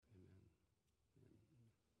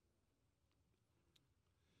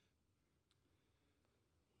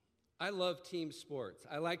I love team sports.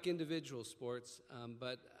 I like individual sports,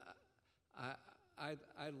 but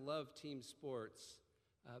I love team sports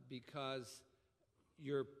because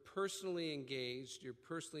you're personally engaged, you're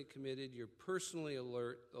personally committed, you're personally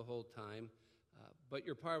alert the whole time, but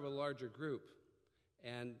you're part of a larger group.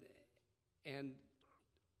 And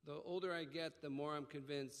the older I get, the more I'm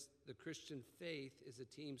convinced the Christian faith is a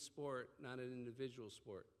team sport, not an individual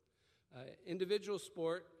sport. Individual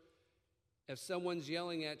sport, if someone's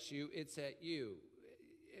yelling at you, it's at you.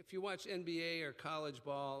 If you watch NBA or college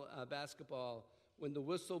ball, basketball, when the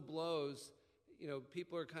whistle blows,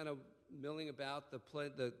 people are kind of milling about,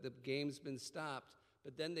 the game's been stopped,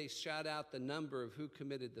 but then they shout out the number of who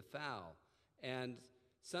committed the foul. And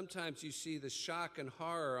sometimes you see the shock and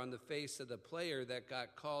horror on the face of the player that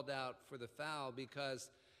got called out for the foul because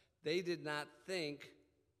they did not think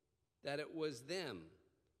that it was them.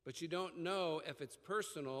 But you don't know if it's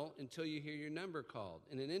personal until you hear your number called.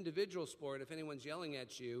 In an individual sport, if anyone's yelling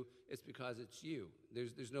at you, it's because it's you.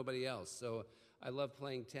 There's nobody else. So I love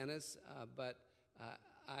playing tennis, but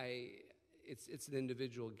it's an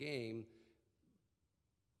individual game.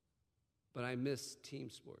 But I miss team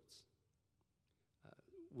sports,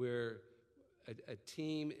 where a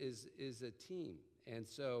team is a team. And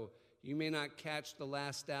so you may not catch the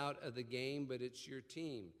last out of the game, but it's your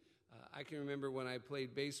team. I can remember when I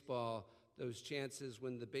played baseball, those chances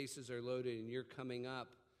when the bases are loaded and you're coming up.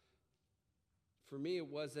 For me, it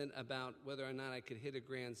wasn't about whether or not I could hit a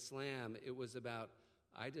grand slam. It was about,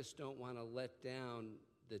 I just don't want to let down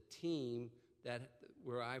the team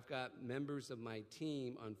where I've got members of my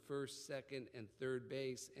team on first, second, and third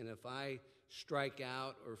base. And if I strike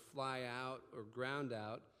out or fly out or ground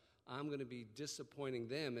out, I'm going to be disappointing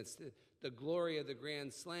them. It's the glory of the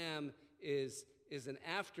grand slam is an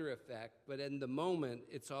after effect, but in the moment,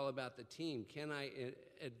 it's all about the team. Can I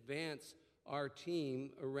advance our team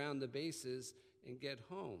around the bases and get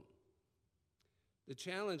home? The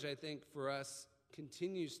challenge, I think, for us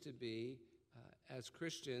continues to be, as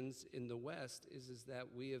Christians in the West, is that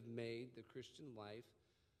we have made the Christian life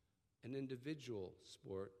an individual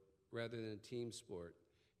sport rather than a team sport.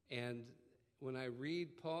 And when I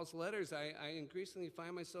read Paul's letters, I increasingly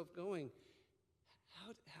find myself going,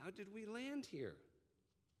 how did we land here?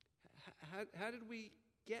 How did we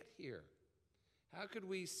get here? How could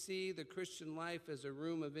we see the Christian life as a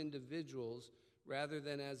room of individuals rather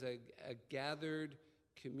than as a gathered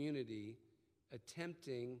community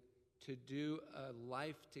attempting to do a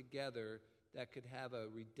life together that could have a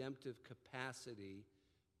redemptive capacity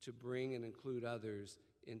to bring and include others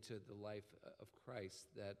into the life of Christ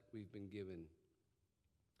that we've been given?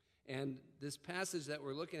 And this passage that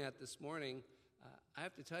we're looking at this morning, I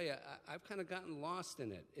have to tell you, I've kind of gotten lost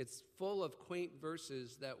in it. It's full of quaint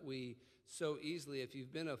verses that we so easily, if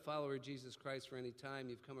you've been a follower of Jesus Christ for any time,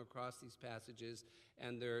 you've come across these passages,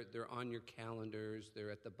 and they're on your calendars. They're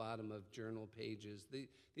at the bottom of journal pages.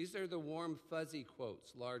 These are the warm, fuzzy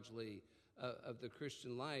quotes, largely, of the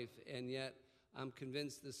Christian life. And yet, I'm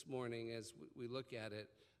convinced this morning, as we look at it,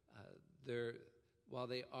 while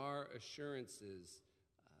they are assurances,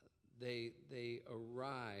 they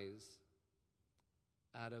arise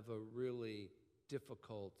out of a really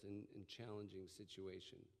difficult and challenging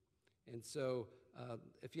situation. And so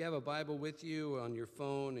if you have a Bible with you on your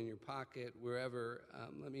phone, in your pocket, wherever,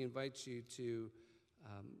 let me invite you to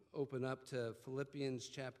open up to Philippians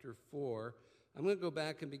chapter 4. I'm going to go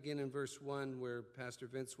back and begin in verse 1 where Pastor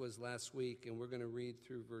Vince was last week, and we're going to read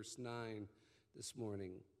through verse 9 this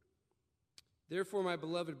morning. Therefore, my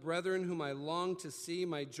beloved brethren, whom I long to see,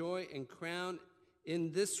 my joy and crown,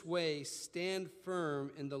 in this way stand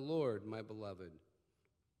firm in the Lord, my beloved.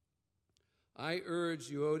 I urge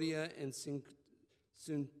Euodia and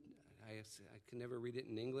I can never read it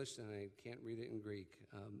in English, and I can't read it in Greek.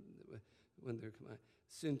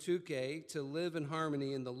 Syntyche, to live in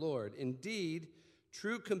harmony in the Lord. Indeed,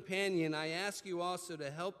 true companion, I ask you also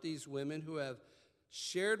to help these women who have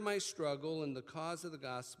shared my struggle in the cause of the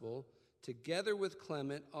gospel, together with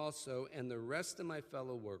Clement also and the rest of my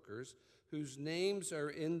fellow workers, whose names are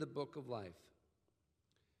in the book of life.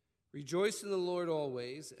 Rejoice in the Lord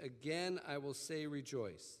always. Again, I will say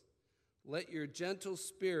rejoice. Let your gentle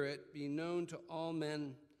spirit be known to all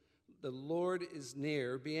men. The Lord is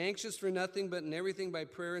near. Be anxious for nothing, but in everything by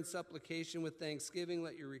prayer and supplication with thanksgiving,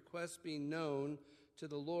 let your requests be known to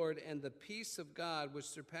the Lord, and the peace of God, which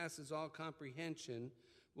surpasses all comprehension,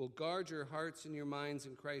 will guard your hearts and your minds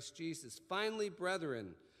in Christ Jesus. Finally,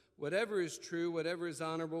 brethren, whatever is true, whatever is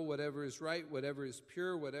honorable, whatever is right, whatever is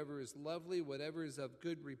pure, whatever is lovely, whatever is of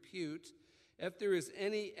good repute, if there is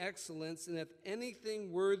any excellence and if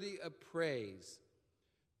anything worthy of praise,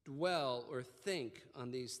 dwell or think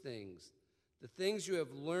on these things. The things you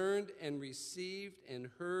have learned and received and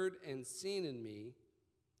heard and seen in me,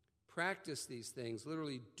 practice these things,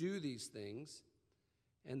 literally do these things,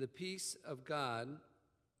 and the peace of God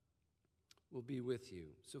will be with you.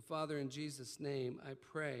 So, Father, in Jesus' name, I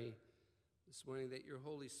pray this morning that your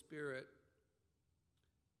Holy Spirit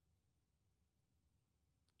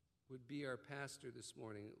would be our pastor this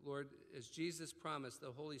morning. Lord, as Jesus promised,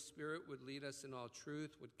 the Holy Spirit would lead us in all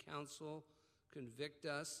truth, would counsel, convict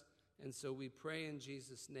us. And so we pray in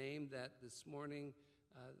Jesus' name that this morning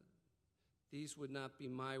these would not be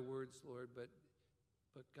my words, Lord, but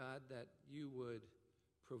God, that you would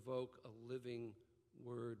provoke a living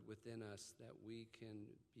word within us that we can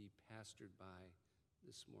be pastored by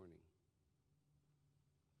this morning.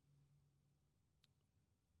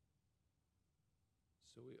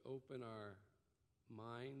 So we open our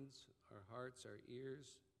minds, our hearts, our ears,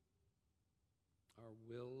 our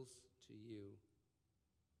wills to you.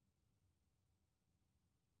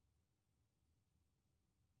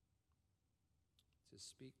 To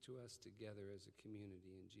speak to us together as a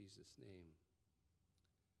community in Jesus' name.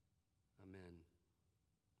 Amen.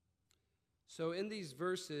 So in these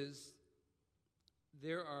verses,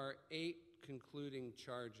 there are 8 concluding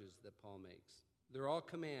charges that Paul makes. They're all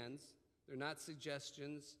commands. They're not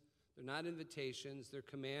suggestions. They're not invitations. They're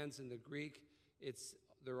commands. In the Greek,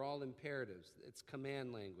 they're all imperatives. It's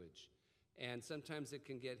command language. And sometimes it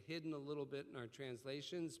can get hidden a little bit in our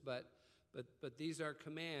translations, but these are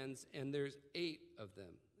commands, and there's 8 of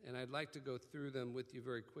them. And I'd like to go through them with you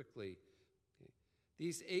very quickly. Okay.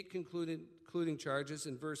 These 8 concluding charges,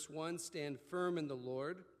 in verse 1, stand firm in the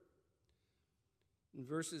Lord. In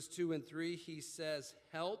verses 2 and 3, he says,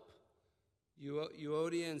 help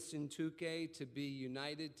Euodia and Syntyche to be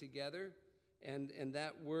united together. And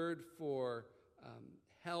that word for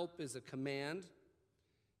help is a command.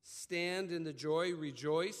 Stand in the joy,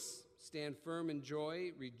 rejoice. Stand firm in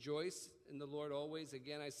joy, rejoice in the Lord always.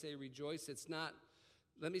 Again, I say rejoice. It's not,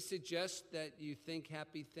 let me suggest that you think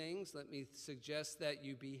happy things. Let me suggest that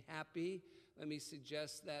you be happy. Let me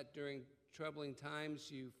suggest that during troubling times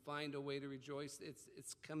you find a way to rejoice.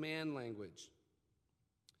 It's command language.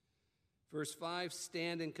 Verse 5,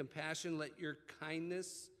 stand in compassion. Let your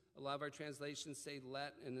kindness, a lot of our translations say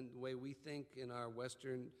let, and in the way we think in our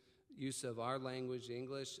Western use of our language,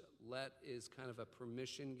 English, let is kind of a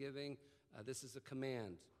permission giving. This is a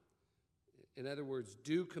command. In other words,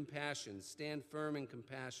 do compassion. Stand firm in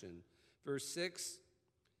compassion. Verse 6,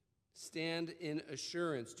 stand in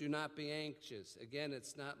assurance. Do not be anxious. Again,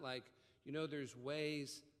 it's not like, there's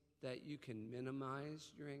ways that you can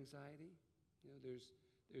minimize your anxiety.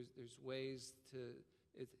 There's ways to,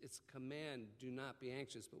 it's command, do not be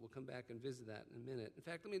anxious, but we'll come back and visit that in a minute. In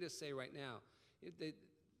fact, let me just say right now,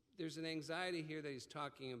 there's an anxiety here that he's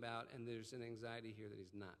talking about, and there's an anxiety here that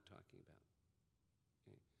he's not talking about.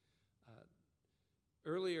 Okay.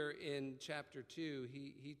 Earlier in chapter 2,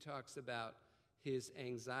 he talks about his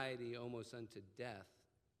anxiety almost unto death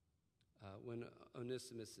when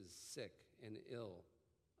Onesimus is sick and ill.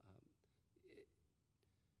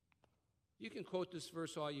 You can quote this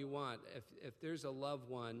verse all you want. If there's a loved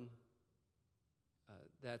one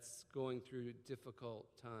that's going through difficult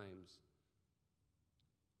times,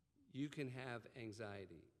 you can have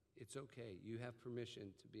anxiety. It's okay. You have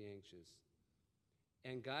permission to be anxious.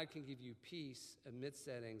 And God can give you peace amidst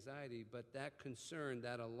that anxiety, but that concern,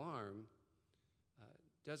 that alarm,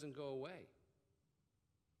 doesn't go away.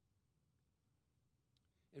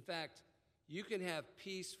 In fact, you can have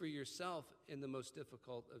peace for yourself in the most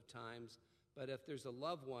difficult of times, but if there's a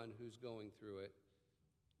loved one who's going through it,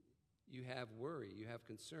 you have worry, you have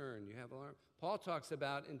concern, you have alarm. Paul talks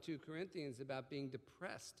about in 2 Corinthians about being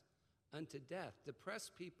depressed unto death.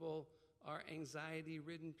 Depressed people are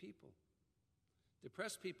anxiety-ridden people.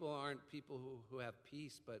 Depressed people aren't people who have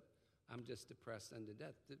peace, but I'm just depressed unto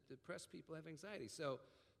death. Depressed people have anxiety. So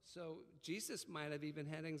Jesus might have even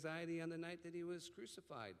had anxiety on the night that he was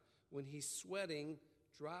crucified, when he's sweating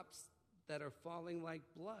drops that are falling like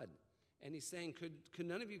blood. And he's saying, could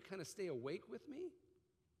none of you kind of stay awake with me?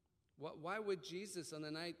 Why would Jesus, on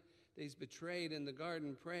the night that he's betrayed in the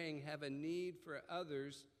garden praying, have a need for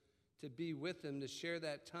others to be with him, to share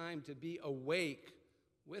that time, to be awake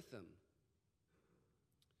with him?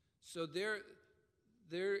 So there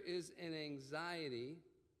is an anxiety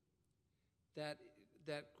that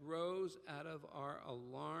grows out of our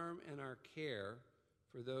alarm and our care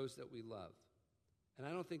for those that we love. And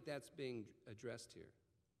I don't think that's being addressed here.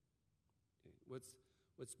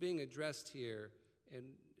 What's being addressed here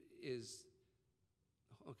is,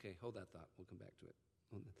 okay, hold that thought. We'll come back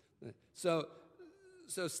to it.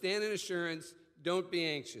 So stand in assurance, don't be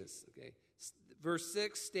anxious. Okay. Verse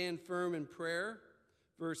 6, stand firm in prayer.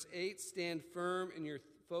 Verse 8, stand firm in your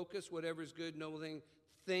focus, whatever is good, noble thing.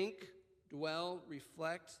 Think, dwell,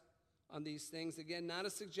 reflect on these things. Again, not a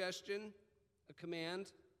suggestion, a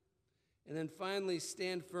command. And then finally,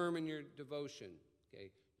 stand firm in your devotion.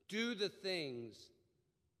 Okay. Do the things.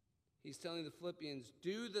 He's telling the Philippians,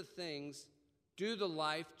 do the things, do the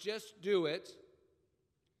life, just do it,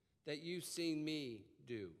 that you've seen me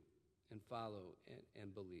do and follow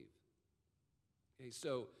and believe. Okay,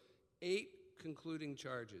 so 8 concluding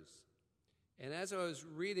charges. And as I was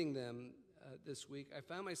reading them this week, I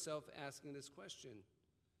found myself asking this question: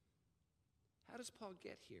 how does Paul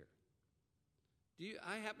get here?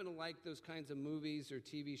 I happen to like those kinds of movies or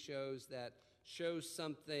TV shows that show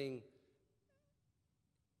something,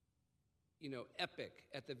 epic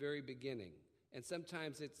at the very beginning. And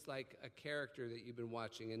sometimes it's like a character that you've been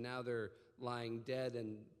watching, and now they're lying dead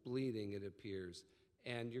and bleeding, it appears.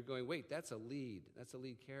 And you're going, wait, that's a lead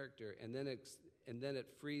character. And then it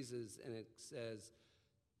freezes and it says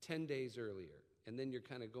 10 days earlier. And then you're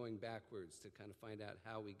kind of going backwards to kind of find out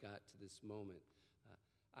how we got to this moment.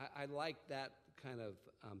 I like that kind of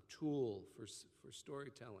tool for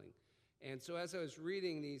storytelling. And so as I was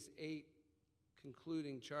reading these 8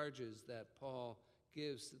 concluding charges that Paul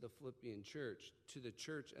gives to the Philippian church, to the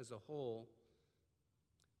church as a whole,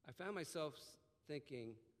 I found myself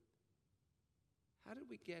thinking, how did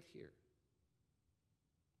we get here?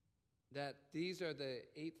 That these are the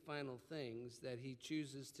 8 final things that he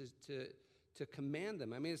chooses to command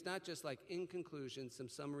them. I mean, it's not just like, in conclusion, some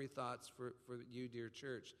summary thoughts for you, dear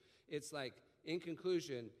church. It's like, in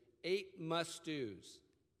conclusion, 8 must-dos,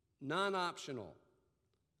 non-optional.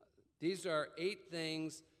 These are 8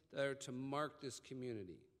 things that are to mark this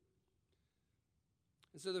community.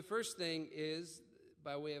 And so the first thing is,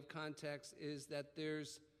 by way of context, is that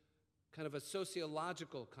there's kind of a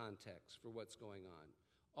sociological context for what's going on.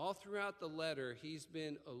 All throughout the letter, he's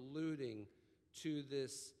been alluding to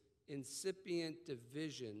this incipient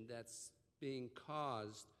division that's being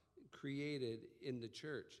created in the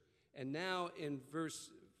church. And now in verse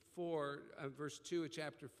 2 of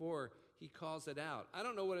chapter 4, he calls it out. I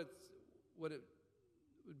don't know what it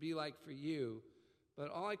would be like for you, but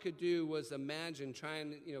all I could do was imagine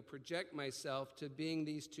trying to, project myself to being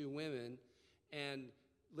these 2 women and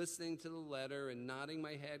listening to the letter and nodding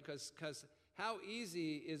my head, because how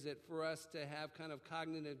easy is it for us to have kind of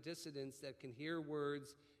cognitive dissonance that can hear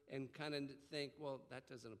words and kind of think, well, that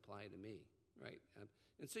doesn't apply to me, right?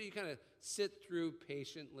 And so you kind of sit through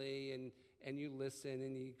patiently and you listen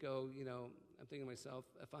and you go, I'm thinking to myself,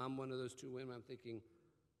 if I'm one of those 2 women, I'm thinking,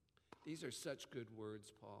 these are such good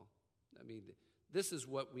words, Paul. I mean, this is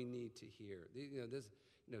what we need to hear.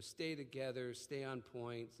 Stay together, stay on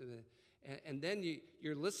point. And then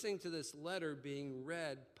you're listening to this letter being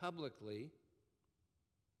read publicly.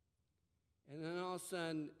 And then all of a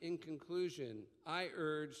sudden, in conclusion, I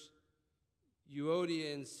urge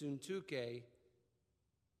Euodia and Syntyche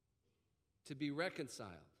to be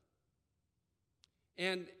reconciled.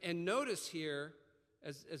 And notice here,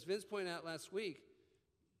 as Vince pointed out last week,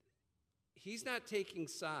 he's not taking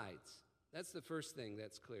sides. That's the first thing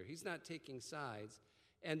that's clear. He's not taking sides.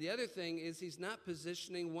 And the other thing is he's not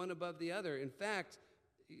positioning one above the other. In fact,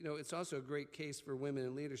 it's also a great case for women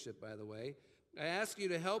in leadership, by the way. I ask you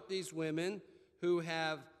to help these women who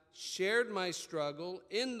have shared my struggle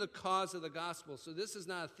in the cause of the gospel. So this is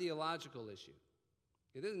not a theological issue.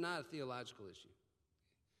 It is not a theological issue.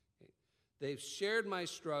 Okay. They've shared my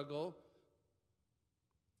struggle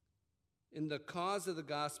in the cause of the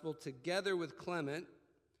gospel together with Clement,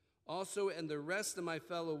 also and the rest of my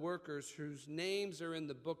fellow workers whose names are in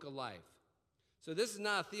the book of life. So this is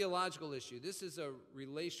not a theological issue. This is a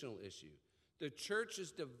relational issue. The church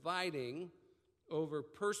is dividing over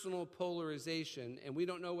personal polarization, and we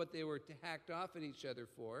don't know what they were hacked off at each other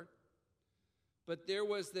for. But there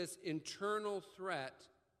was this internal threat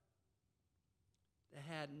that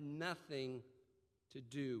had nothing to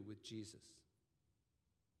do with Jesus.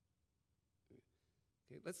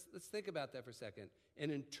 Okay, let's think about that for a second.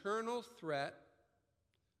 An internal threat,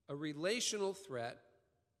 a relational threat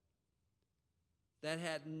that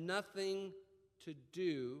had nothing to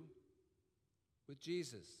do with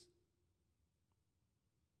Jesus.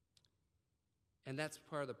 And that's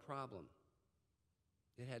part of the problem.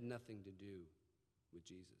 It had nothing to do with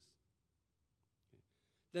Jesus. Okay.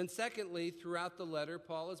 Then secondly, throughout the letter,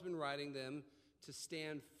 Paul has been writing them to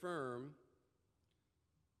stand firm,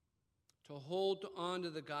 to hold on to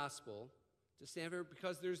the gospel, to stand firm,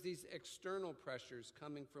 because there's these external pressures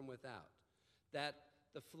coming from without. That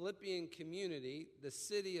the Philippian community, the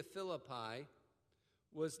city of Philippi,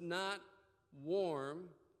 was not warm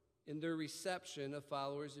in their reception of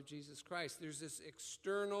followers of Jesus Christ. There's this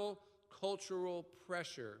external cultural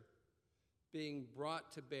pressure being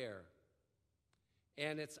brought to bear.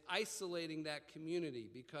 And it's isolating that community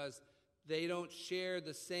because they don't share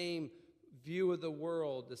the same view of the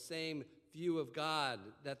world, the same view of God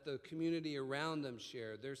that the community around them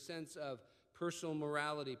shared. Their sense of personal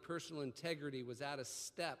morality, personal integrity was out of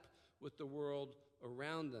step with the world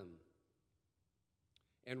around them.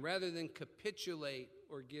 And rather than capitulate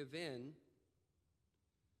or give in,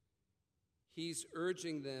 he's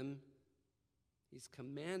urging them, he's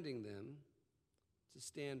commanding them to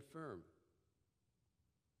stand firm.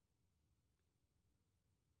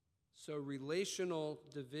 So relational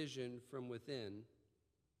division from within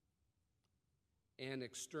and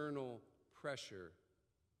external pressure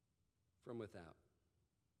from without.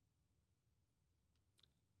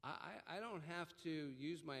 I don't have to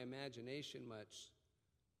use my imagination much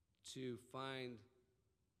to find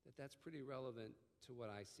that that's pretty relevant to what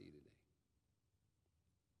I see today.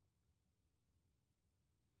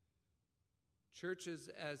 Churches,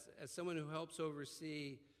 as someone who helps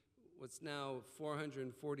oversee what's now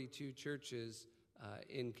 442 churches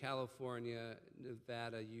in California,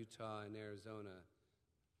 Nevada, Utah, and Arizona,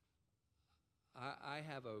 I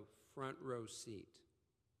have a front row seat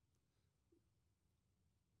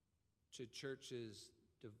to churches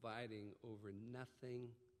dividing over nothing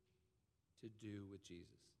to do with Jesus.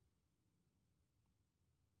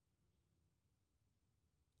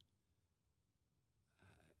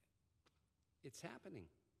 It's happening.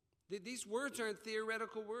 These words aren't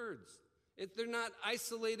theoretical words. They're not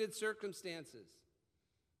isolated circumstances.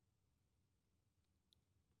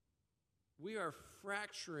 We are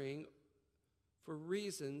fracturing for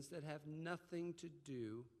reasons that have nothing to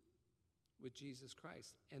do with Jesus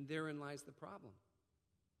Christ. And therein lies the problem.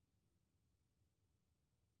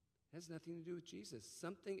 It has nothing to do with Jesus.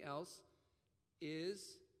 Something else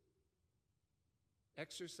is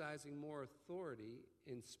exercising more authority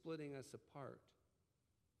in splitting us apart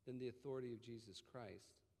than the authority of Jesus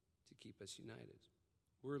Christ to keep us united.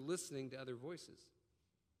 We're listening to other voices.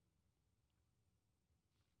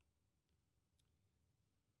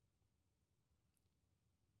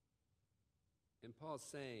 And Paul's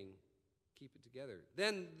saying, keep it together.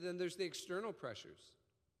 Then there's the external pressures.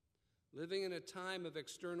 Living in a time of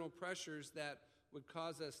external pressures that would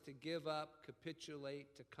cause us to give up,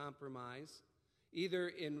 capitulate, to compromise, either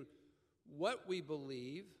in what we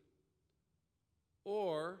believe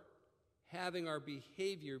or having our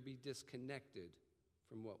behavior be disconnected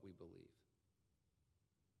from what we believe.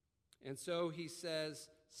 And so he says,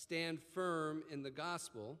 stand firm in the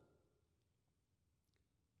gospel,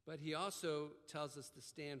 but he also tells us to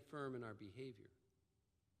stand firm in our behavior.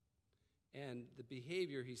 And the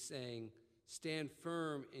behavior, he's saying, stand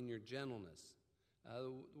firm in your gentleness.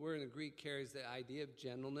 The word in the Greek carries the idea of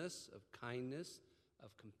gentleness, of kindness,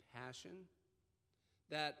 of compassion.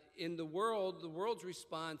 That in the world's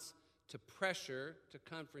response to pressure, to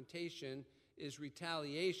confrontation, is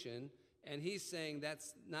retaliation. And he's saying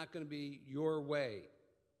that's not going to be your way.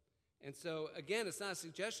 And so, again, it's not a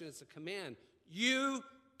suggestion, it's a command. You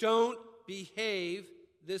don't behave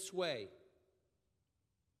this way.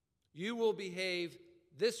 You will behave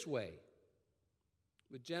this way,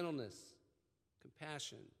 with gentleness,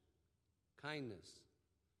 compassion, kindness,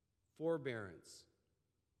 forbearance.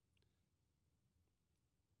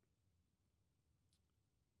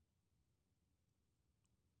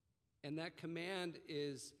 And that command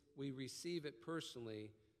is, we receive it personally,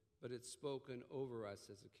 but it's spoken over us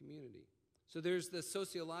as a community. So there's the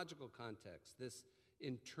sociological context, this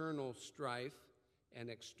internal strife and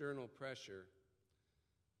external pressure.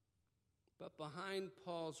 But behind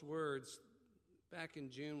Paul's words, back in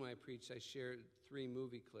June when I preached, I shared 3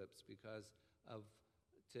 movie clips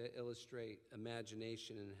to illustrate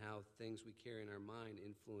imagination and how things we carry in our mind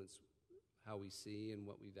influence how we see and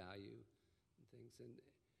what we value and things.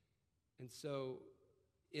 And so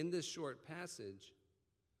in this short passage,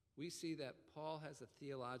 we see that Paul has a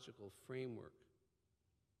theological framework.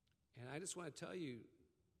 And I just want to tell you,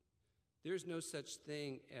 there's no such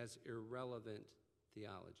thing as irrelevant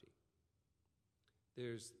theology.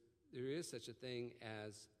 There is such a thing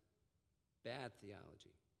as bad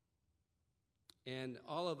theology. And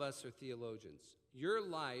all of us are theologians. Your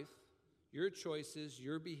life, your choices,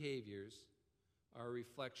 your behaviors are a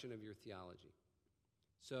reflection of your theology.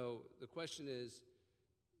 So the question is,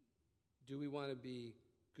 do we want to be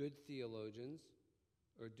good theologians,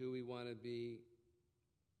 or do we want to be,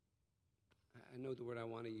 I know the word I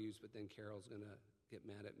want to use, but then Carol's going to get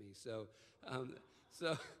mad at me.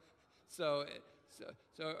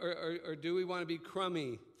 Or do we want to be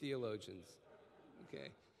crummy theologians? Okay.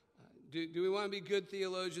 Do we want to be good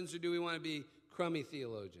theologians or do we want to be crummy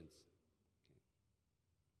theologians? Okay.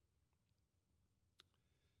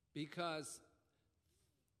 Because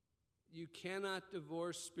you cannot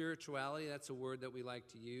divorce spirituality. That's a word that we like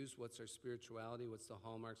to use. What's our spirituality? What's the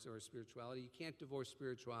hallmarks of our spirituality? You can't divorce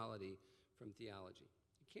spirituality from theology.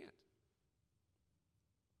 You can't.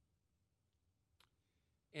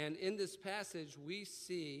 And in this passage, we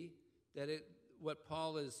see that what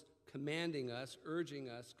Paul is commanding us, urging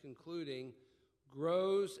us, concluding,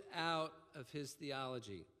 grows out of his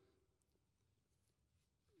theology.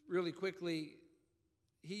 Really quickly,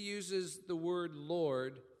 he uses the word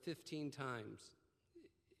Lord 15 times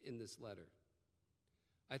in this letter.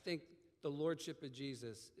 I think the lordship of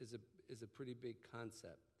Jesus is a pretty big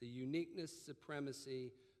concept. The uniqueness,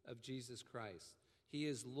 supremacy of Jesus Christ. He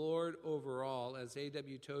is Lord over all. As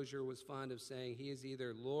A.W. Tozer was fond of saying, he is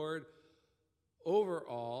either Lord over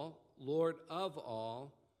all, Lord of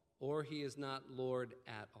all, or he is not Lord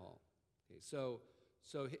at all. Okay, so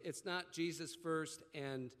it's not Jesus first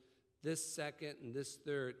and this second and this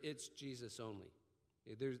third. It's Jesus only.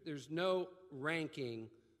 Okay, there's no ranking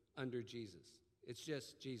under Jesus. It's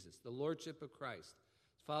just Jesus, the lordship of Christ.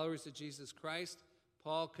 Followers of Jesus Christ,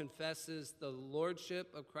 Paul confesses the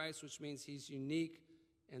lordship of Christ, which means he's unique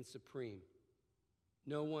and supreme.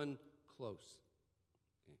 No one close.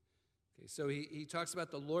 Okay, so he talks about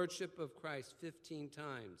the lordship of Christ 15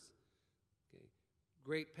 times. Okay,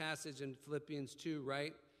 great passage in Philippians 2,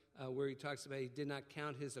 right, where he talks about he did not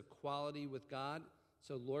count his equality with God.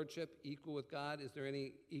 So lordship, equal with God. Is there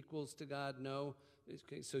any equals to God? No.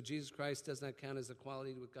 Okay, so Jesus Christ does not count his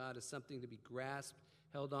equality with God as something to be grasped,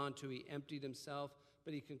 held on to. He emptied himself.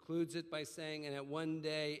 But he concludes it by saying, and at one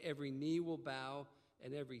day every knee will bow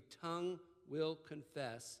and every tongue will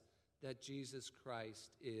confess that Jesus Christ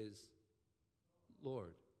is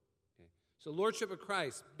Lord. Okay. So lordship of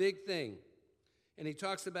Christ, big thing. And he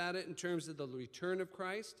talks about it in terms of the return of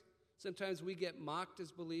Christ. Sometimes we get mocked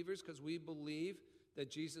as believers because we believe that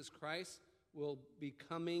Jesus Christ will be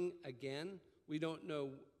coming again. We don't know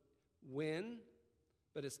when,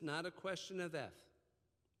 but it's not a question of if.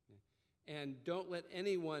 And don't let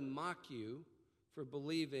anyone mock you for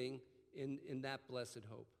believing in that blessed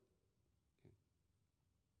hope. Okay.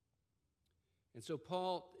 And so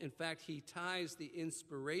Paul, in fact, he ties the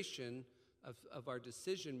inspiration of our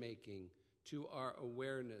decision-making to our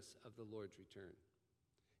awareness of the Lord's return.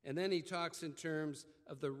 And then he talks in terms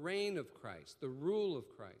of the reign of Christ, the rule of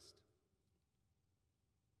Christ.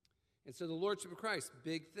 And so the lordship of Christ,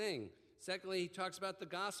 big thing. Secondly, he talks about the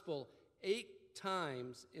gospel 8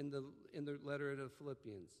 times in the letter to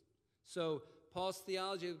Philippians. So Paul's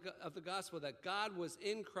theology of the gospel, that God was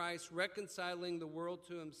in Christ reconciling the world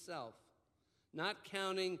to himself, not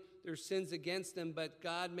counting their sins against them, but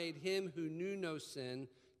God made him who knew no sin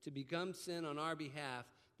to become sin on our behalf,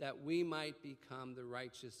 that we might become the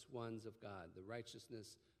righteous ones of God, the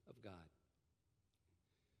righteousness of God.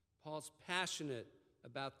 Paul's passionate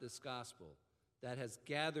about this gospel that has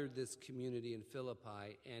gathered this community in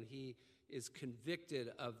Philippi, and he is convicted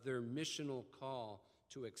of their missional call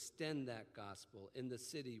to extend that gospel in the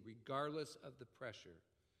city regardless of the pressure,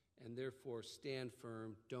 and therefore stand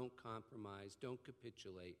firm, don't compromise, don't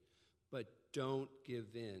capitulate, but don't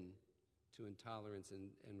give in to intolerance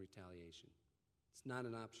and retaliation. It's not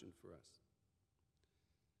an option for us.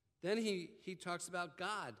 Then he talks about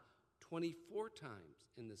God 24 times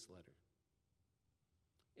in this letter.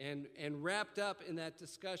 And wrapped up in that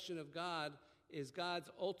discussion of God is God's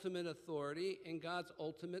ultimate authority and God's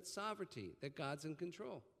ultimate sovereignty, that God's in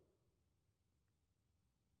control.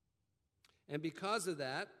 And because of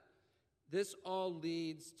that, this all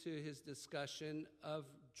leads to his discussion of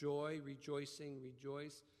joy, rejoicing,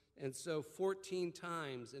 rejoice. And so 14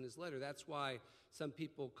 times in his letter, that's why some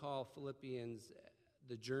people call Philippians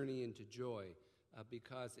the journey into joy,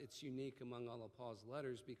 because it's unique among all of Paul's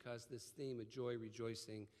letters, because this theme of joy,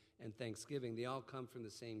 rejoicing, and thanksgiving, they all come from the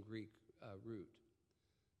same Greek root,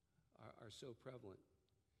 are so prevalent.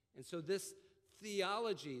 And so this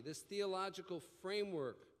theology, this theological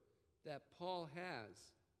framework that Paul has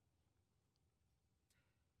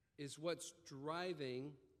is what's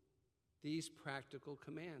driving these practical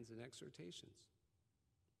commands and exhortations.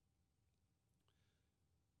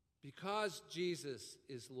 Because Jesus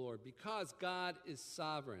is Lord, because God is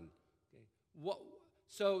sovereign. Okay,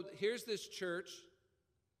 so here's this church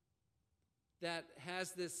that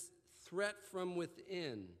has this threat from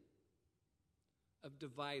within of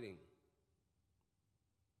dividing.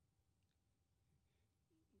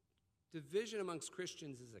 Division amongst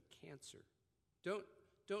Christians is a cancer.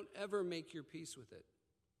 Don't ever make your peace with it.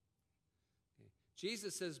 Okay.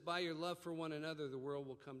 Jesus says, by your love for one another, the world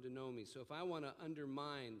will come to know me. So if I want to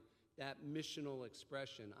undermine that missional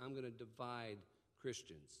expression, I'm going to divide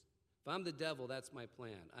Christians. If I'm the devil, that's my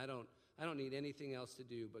plan. I don't need anything else to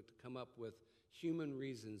do but to come up with human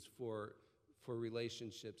reasons for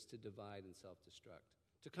relationships to divide and self-destruct,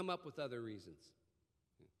 to come up with other reasons.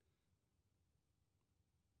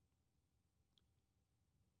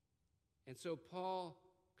 And so Paul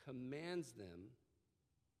commands them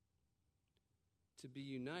to be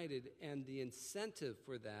united, and the incentive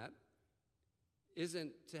for that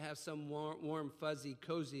isn't to have some warm, fuzzy,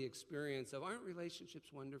 cozy experience of, aren't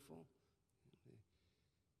relationships wonderful?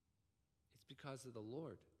 It's because of the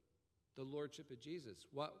Lord, the lordship of Jesus.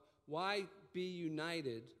 Why be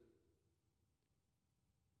united?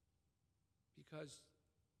 Because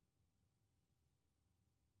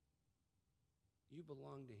you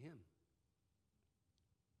belong to him.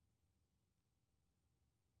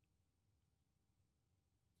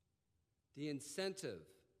 The incentive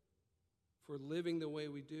for living the way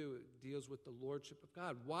we do deals with the lordship of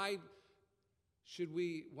God. Why can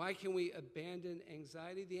we abandon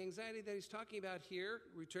anxiety? The anxiety that he's talking about here,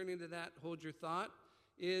 returning to that, hold your thought,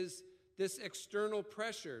 is this external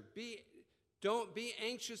pressure. Don't be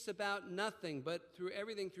anxious about nothing, but through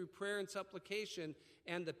everything, through prayer and supplication,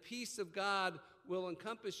 and the peace of God will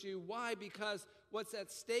encompass you. Why? Because what's at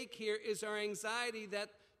stake here is our anxiety that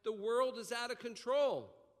the world is out of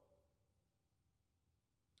control.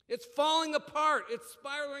 It's falling apart. It's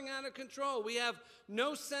spiraling out of control. We have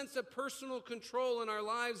no sense of personal control in our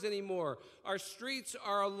lives anymore. Our streets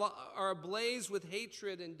are ablaze with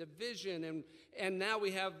hatred and division, and now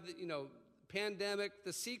we have, pandemic,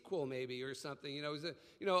 the sequel maybe, or something.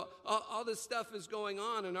 All this stuff is going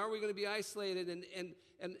on, and are we going to be isolated?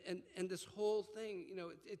 And this whole thing,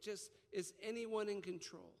 it just is anyone in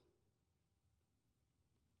control.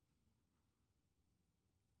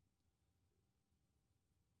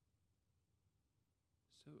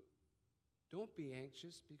 So don't be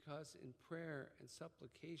anxious, because in prayer and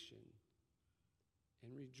supplication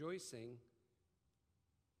and rejoicing,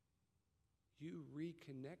 you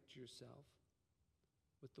reconnect yourself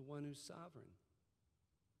with the one who's sovereign.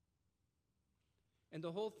 And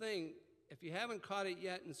the whole thing, if you haven't caught it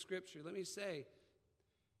yet in Scripture, let me say,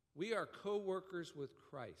 we are co-workers with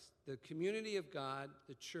Christ. The community of God,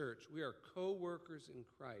 the church, we are co-workers in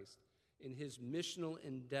Christ in his missional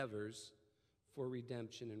endeavors for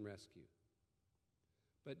redemption and rescue.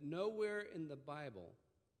 But nowhere in the Bible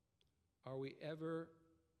are we ever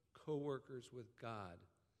co-workers with God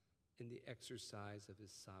in the exercise of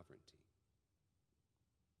his sovereignty.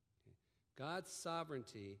 Okay? God's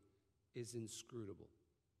sovereignty is inscrutable.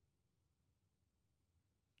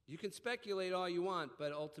 You can speculate all you want,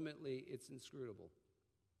 but ultimately it's inscrutable.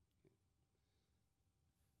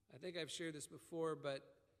 I think I've shared this before, but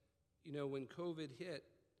when COVID hit,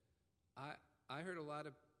 I heard a lot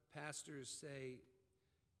of pastors say,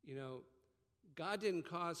 God didn't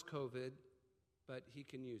cause COVID, but he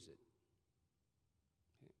can use it.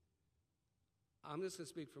 Okay. I'm just going to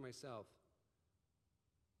speak for myself.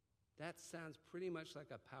 That sounds pretty much like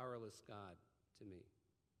a powerless God to me.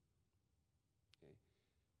 Okay.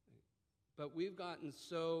 But we've gotten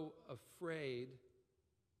so afraid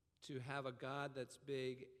to have a God that's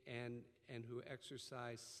big and who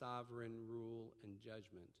exercises sovereign rule and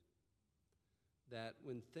judgment, that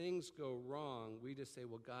when things go wrong, we just say,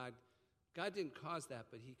 well, God didn't cause that,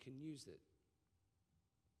 but he can use it.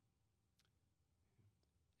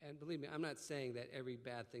 And believe me, I'm not saying that every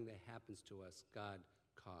bad thing that happens to us, God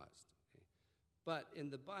caused. Okay? But in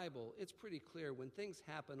the Bible, it's pretty clear when things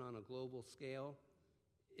happen on a global scale,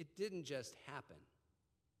 it didn't just happen.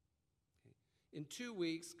 Okay? In 2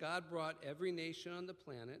 weeks, God brought every nation on the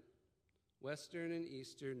planet, Western and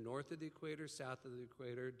Eastern, north of the equator, south of the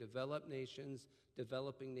equator, developed nations,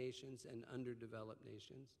 developing nations, and underdeveloped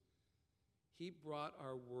nations. He brought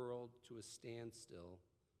our world to a standstill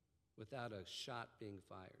without a shot being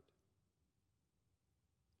fired.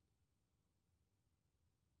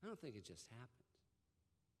 I don't think it just happened.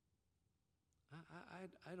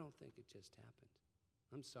 I don't think it just happened.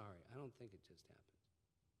 I'm sorry, I don't think it just happened.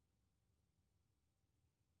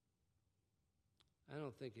 I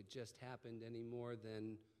don't think it just happened any more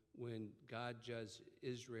than when God judged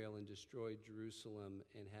Israel and destroyed Jerusalem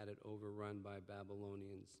and had it overrun by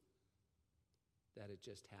Babylonians, that it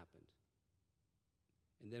just happened.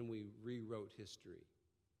 And then we rewrote history,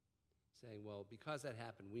 saying, well, because that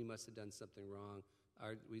happened, we must have done something wrong,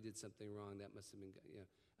 or we did something wrong, that must have been,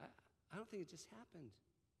 I don't think it just happened.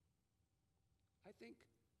 I think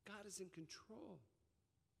God is in control.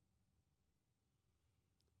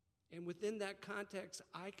 And within that context,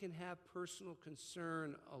 I can have personal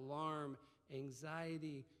concern, alarm,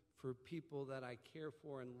 anxiety for people that I care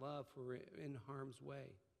for and love who are in harm's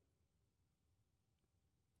way,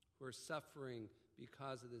 who are suffering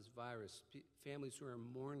because of this virus, families who are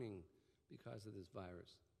mourning because of this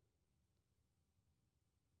virus.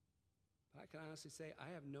 But I can honestly say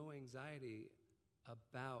I have no anxiety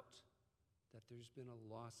about that there's been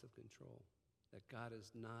a loss of control, that God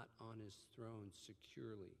is not on his throne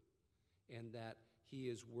securely, and that he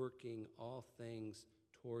is working all things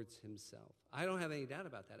towards himself. I don't have any doubt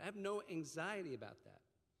about that. I have no anxiety about that.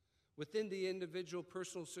 Within the individual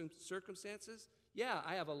personal circumstances, yeah,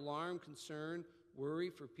 I have alarm, concern, worry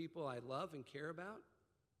for people I love and care about.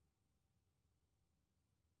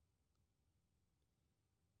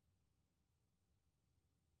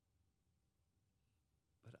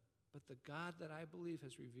 But the God that I believe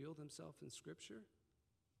has revealed himself in Scripture,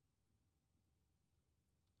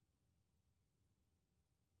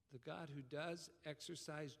 the God who does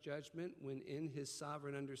exercise judgment when in his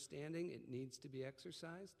sovereign understanding it needs to be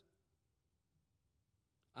exercised.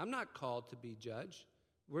 I'm not called to be judge.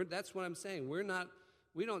 That's what I'm saying.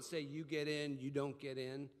 We don't say you get in, you don't get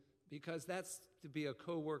in, because that's to be a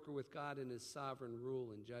co-worker with God in his sovereign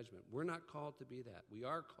rule and judgment. We're not called to be that. We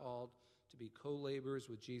are called to be co-laborers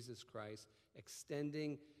with Jesus Christ,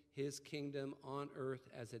 extending his kingdom on earth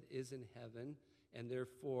as it is in heaven, and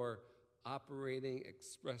therefore operating,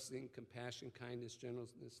 expressing compassion, kindness,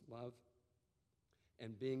 gentleness, love,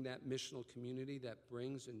 and being that missional community that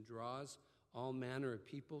brings and draws all manner of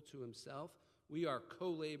people to himself. We are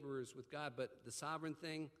co-laborers with God, but the sovereign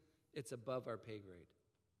thing, it's above our pay grade.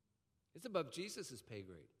 It's above Jesus' pay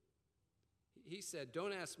grade. He said,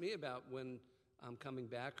 don't ask me about when I'm coming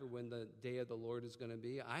back or when the day of the Lord is going to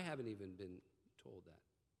be. I haven't even been told that.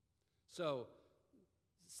 So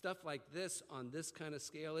stuff like this on this kind of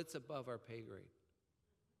scale, it's above our pay grade.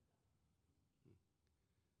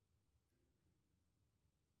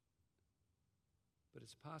 But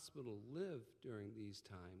it's possible to live during these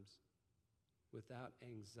times without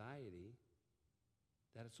anxiety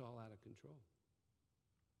that it's all out of control.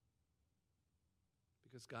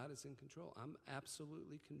 Because God is in control. I'm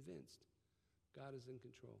absolutely convinced God is in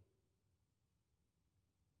control.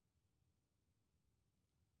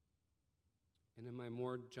 And in my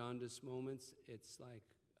more jaundiced moments,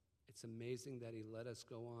 it's amazing that he let us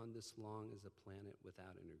go on this long as a planet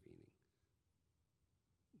without intervening,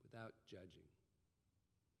 without judging.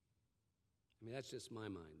 I mean, that's just my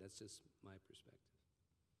mind. That's just my perspective.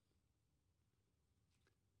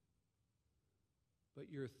 But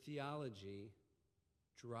your theology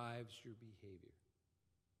drives your behavior.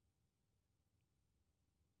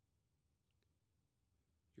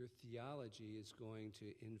 Your theology is going to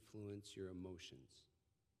influence your emotions.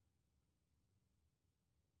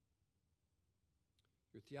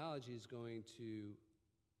 Your theology is going to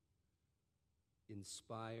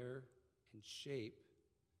inspire and shape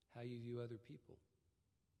how you view other people.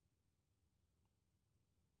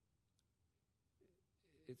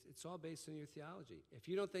 It's all based on your theology. If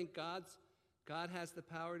you don't think God has the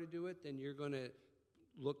power to do it, then you're going to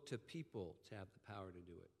look to people to have the power to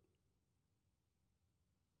do it.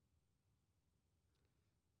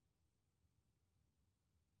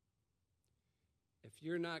 If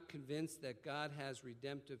you're not convinced that God has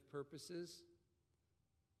redemptive purposes,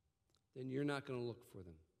 then you're not going to look for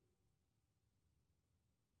them.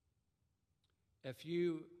 If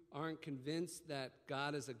you aren't convinced that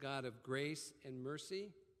God is a God of grace and mercy,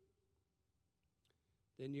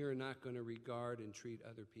 then you're not going to regard and treat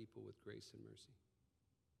other people with grace and mercy.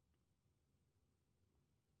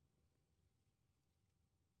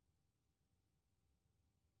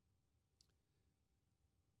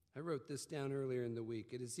 I wrote this down earlier in the week.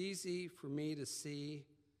 It is easy for me to see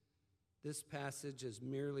this passage as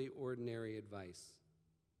merely ordinary advice,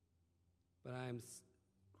 but I am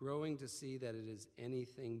growing to see that it is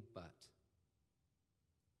anything but.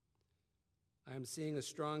 I am seeing a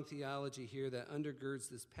strong theology here that undergirds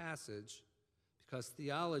this passage, because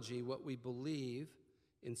theology, what we believe,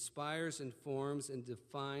 inspires, informs, and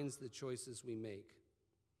defines the choices we make.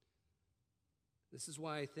 This is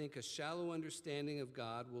why I think a shallow understanding of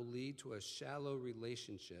God will lead to a shallow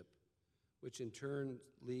relationship, which in turn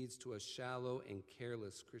leads to a shallow and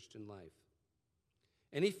careless Christian life.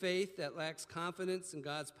 Any faith that lacks confidence in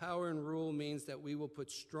God's power and rule means that we will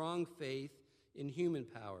put strong faith in human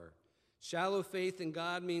power. Shallow faith in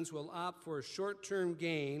God means we'll opt for a short-term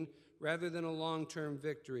gain rather than a long-term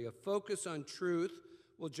victory. A focus on truth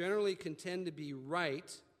will generally contend to be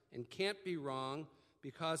right and can't be wrong,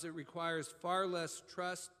 because it requires far less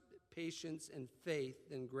trust, patience, and faith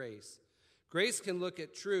than grace. Grace can look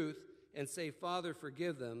at truth and say, Father,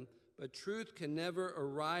 forgive them, but truth can never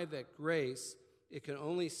arrive at grace. It can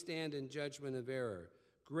only stand in judgment of error.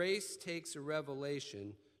 Grace takes a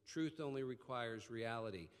revelation. Truth only requires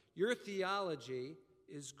reality. Your theology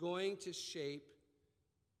is going to shape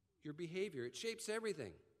your behavior. It shapes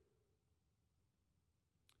everything.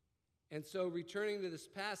 And so returning to this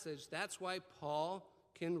passage, that's why Paul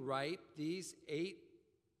can write these 8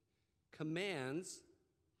 commands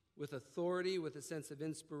with authority, with a sense of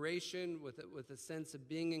inspiration, with a sense of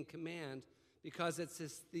being in command, because it's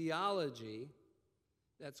his theology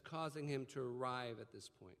that's causing him to arrive at this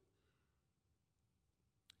point.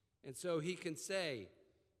 And so he can say,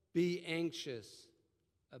 be anxious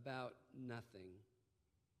about nothing,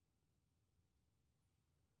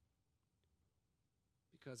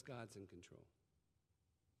 because God's in control.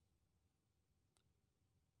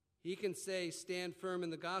 He can say, stand firm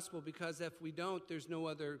in the gospel, because if we don't, there's no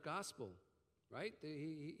other gospel, right?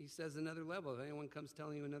 He says another level. If anyone comes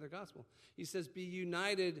telling you another gospel. He says, be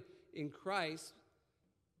united in Christ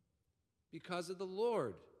because of the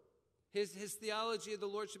Lord. His theology of the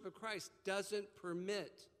Lordship of Christ doesn't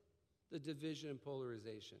permit the division and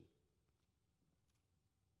polarization.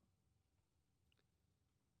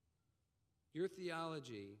 Your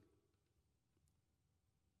theology,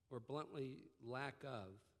 or bluntly lack of,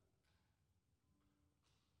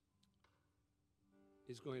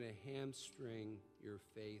 is going to hamstring your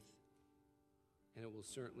faith, and it will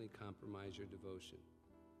certainly compromise your devotion.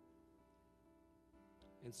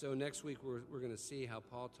 And so next week we're going to see how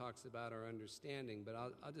Paul talks about our understanding, but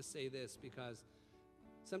I'll just say this, because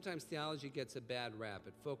sometimes theology gets a bad rap.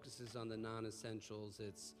 It focuses on the non-essentials.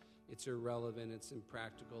 It's irrelevant. It's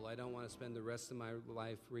impractical. I don't want to spend the rest of my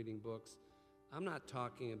life reading books. I'm not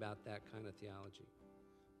talking about that kind of theology.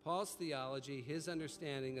 Paul's theology, his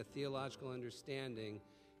understanding, a theological understanding,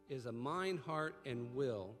 is a mind, heart, and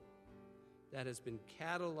will that has been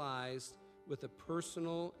catalyzed with a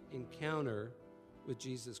personal encounter with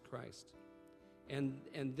Jesus Christ. And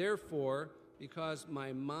therefore, because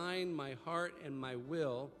my mind, my heart, and my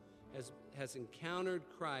will has encountered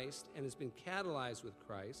Christ and has been catalyzed with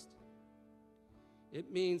Christ,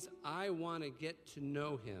 it means I want to get to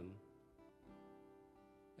know him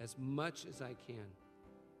as much as I can.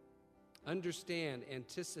 Understand,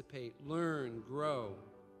 anticipate, learn, grow.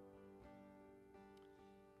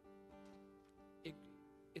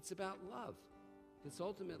 It's about love. It's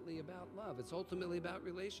ultimately about love. It's ultimately about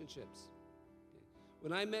relationships.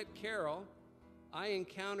 When I met Carol, I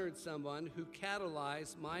encountered someone who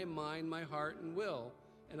catalyzed my mind, my heart, and will,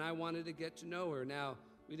 and I wanted to get to know her. Now,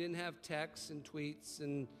 we didn't have texts and tweets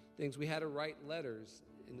and things. We had to write letters.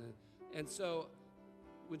 And so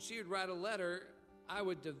when she would write a letter, I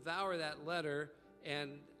would devour that letter,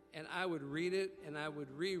 and I would read it, and I would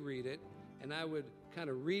reread it, and I would kind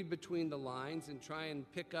of read between the lines and try and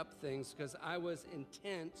pick up things, because I was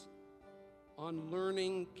intent on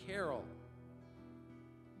learning Carol.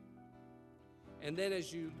 And then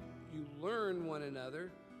as you learn one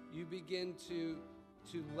another, you begin to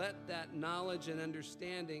let that knowledge and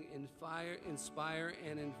understanding inspire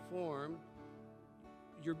and inform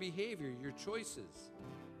your behavior, your choices.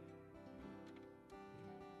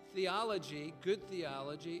 Theology, good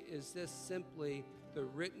theology, is this simply the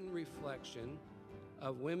written reflection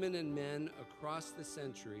of women and men across the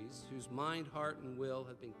centuries whose mind, heart, and will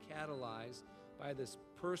have been catalyzed by this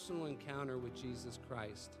personal encounter with Jesus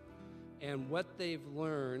Christ. And what they've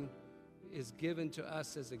learned is given to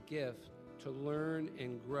us as a gift to learn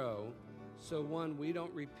and grow. So one, we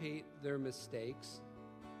don't repeat their mistakes,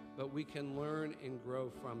 but we can learn and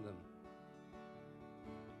grow from them.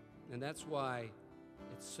 And that's why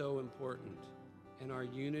it's so important. And our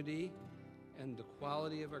unity and the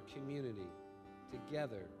quality of our community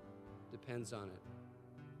together depends on it.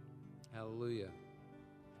 Hallelujah.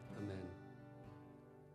 Amen.